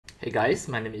Hey guys,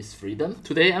 my name is Freedom.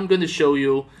 Today I'm going to show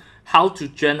you how to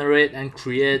generate and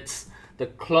create the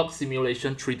clock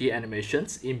simulation 3D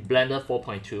animations in Blender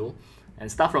 4.2.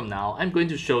 And start from now, I'm going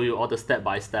to show you all the step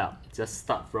by step. Just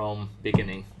start from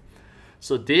beginning.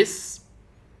 So this,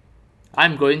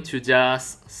 I'm going to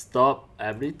just stop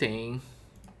everything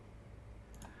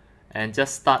and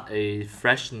just start a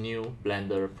fresh new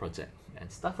Blender project.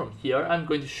 And start from here, I'm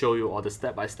going to show you all the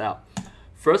step by step.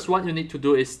 First, what you need to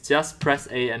do is just press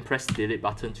A and press delete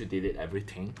button to delete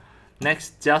everything.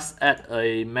 Next, just add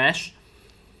a mesh,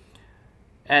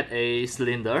 add a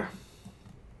cylinder,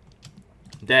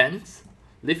 then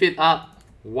lift it up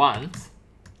once,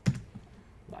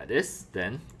 like this,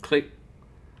 then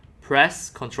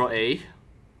press Ctrl A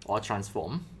or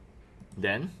transform,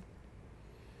 then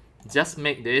just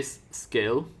make this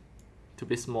scale to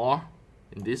be small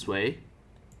in this way.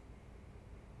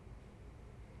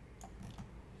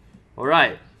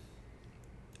 Alright,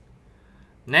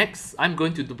 next I'm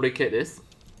going to duplicate this.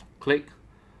 Click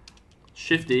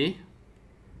Shift D,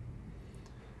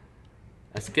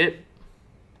 escape,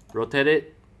 rotate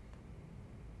it,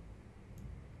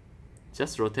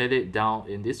 just rotate it down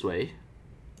in this way.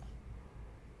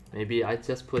 Maybe I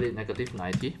just put it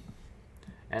 -90,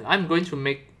 and I'm going to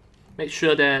make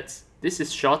sure that this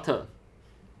is shorter,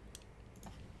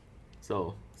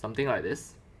 so something like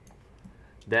this.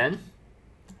 Then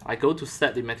I go to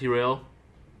set the material.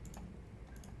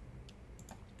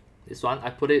 This one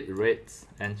I put it red,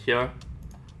 and here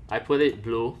I put it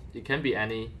blue. It can be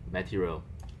any material.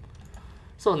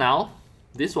 So now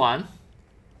this one,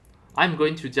 I'm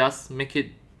going to just make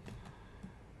it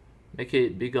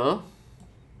bigger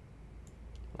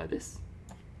like this.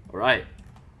 Alright,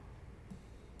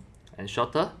 and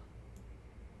shorter.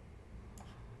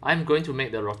 I'm going to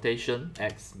make the rotation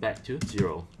X back to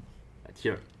 0 right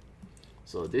here.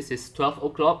 So this is 12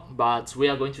 o'clock, but we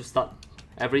are going to start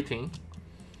everything.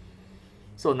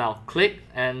 So now click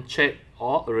and check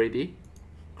all already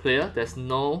clear. There's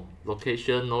no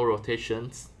location, no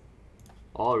rotations,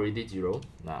 all already 0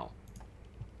 now.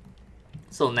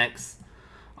 So next,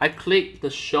 I click the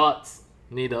short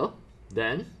needle,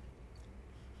 then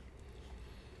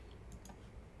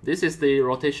this is the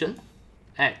rotation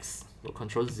X, so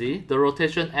Ctrl Z. The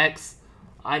rotation X,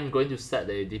 I'm going to set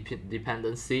a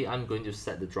dependency. I'm going to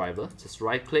set the driver. Just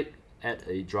right click, add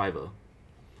a driver.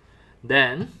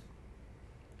 Then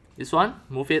this one,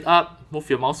 move it up, move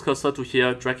your mouse cursor to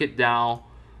here, drag it down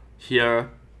here,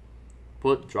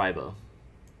 put driver.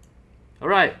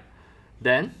 Alright,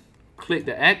 then click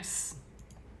the X,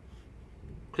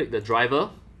 click the driver,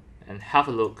 and have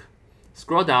a look.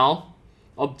 Scroll down,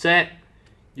 object,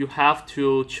 you have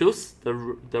to choose the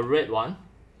red one,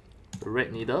 the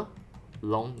red needle,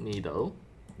 long needle.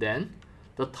 Then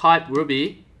the type will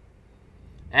be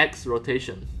X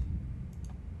rotation.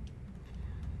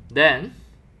 Then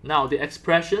now the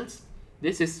expressions,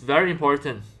 this is very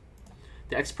important.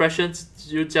 The expressions,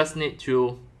 you just need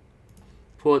to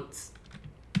put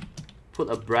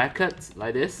a bracket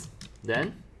like this.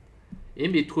 Then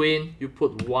in between you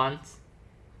put 1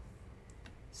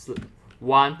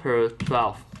 per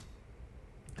 12.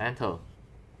 Enter.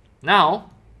 Now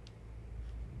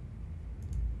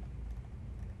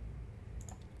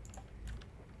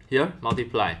here,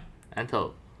 multiply, enter.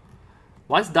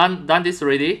 Once done this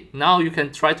already, now you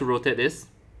can try to rotate this.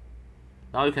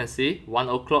 Now you can see 1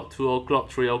 o'clock, 2 o'clock,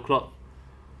 3 o'clock.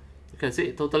 You can see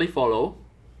it totally follow.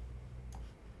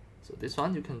 So this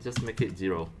one, you can just make it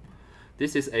 0.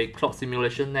 This is a clock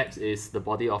simulation. Next is the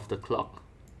body of the clock.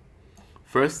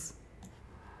 First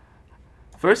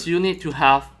you need to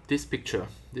have this picture.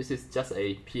 This is just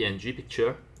a PNG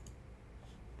picture.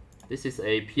 This is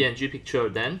a PNG picture.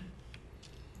 Then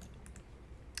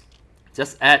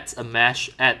just add a mesh,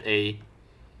 add a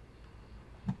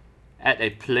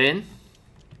plane.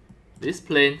 This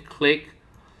plane, click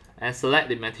and select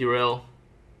the material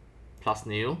plus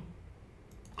new.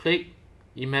 Click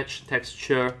image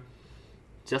texture.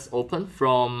 Just open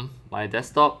from my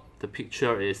desktop. The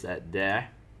picture is at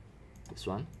there. This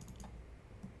one.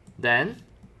 Then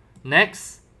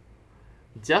next,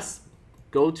 just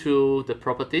go to the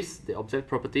properties, the object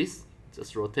properties.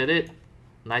 Just rotate it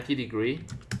 90 degree.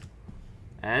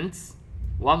 And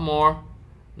one more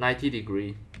 90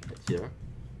 degree right here,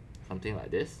 something like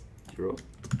this, 0.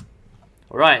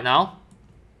 Alright, now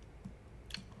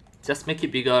just make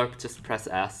it bigger. Just press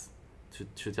S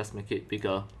to just make it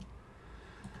bigger.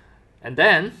 And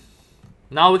then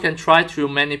now we can try to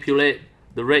manipulate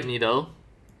the red needle.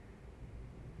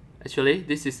 Actually,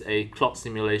 this is a clock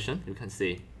simulation. You can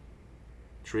see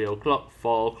 3 o'clock,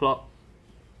 4 o'clock.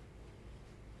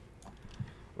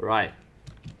 Right.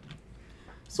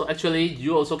 So actually,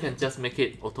 you also can just make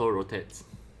it auto rotate.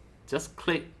 Just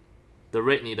click the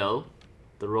red needle,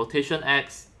 the rotation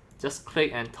X, just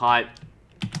click and type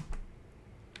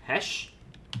hash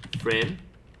frame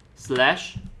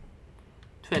slash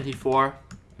 24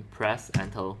 and press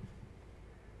enter.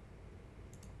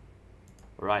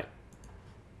 Alright,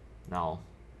 now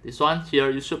this one here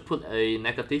you should put a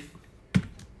negative,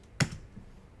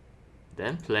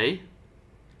 then play.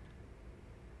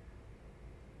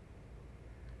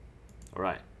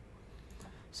 Alright,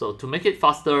 so to make it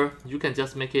faster, you can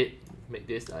just make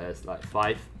this as like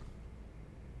 5.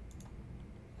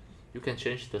 You can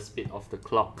change the speed of the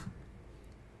clock.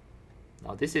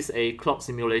 Now this is a clock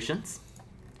simulation.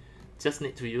 Just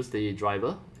need to use the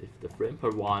driver if the frame per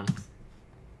 1.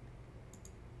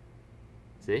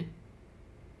 See?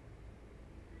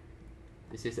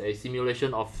 This is a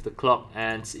simulation of the clock,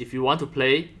 and if you want to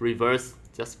play reverse,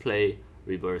 just play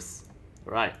reverse.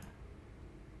 Alright.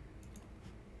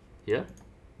 Here,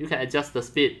 you can adjust the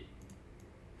speed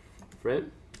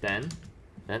frame, then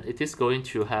it is going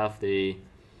to have the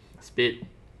speed,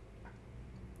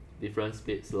 different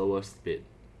speed, slower speed.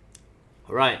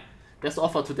 Alright, that's all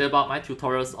for today about my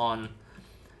tutorials on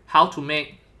how to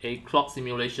make a clock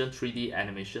simulation 3D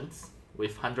animations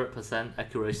with 100%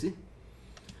 accuracy.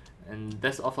 And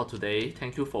that's all for today.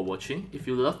 Thank you for watching. If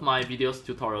you love my videos,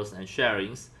 tutorials and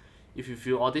sharings, if you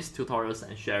feel all these tutorials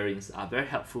and sharings are very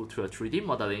helpful to your 3D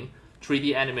modeling,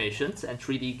 3D animations and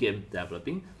 3D game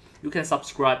developing, you can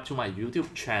subscribe to my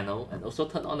YouTube channel and also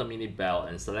turn on the mini bell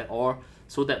and select all,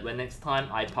 so that when next time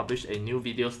I publish a new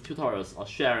videos, tutorials or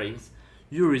sharings,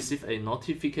 you receive a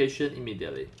notification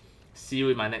immediately. See you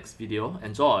in my next video.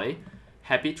 Enjoy!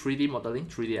 Happy 3D modeling,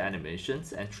 3D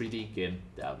animations and 3D game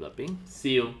developing.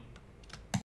 See you!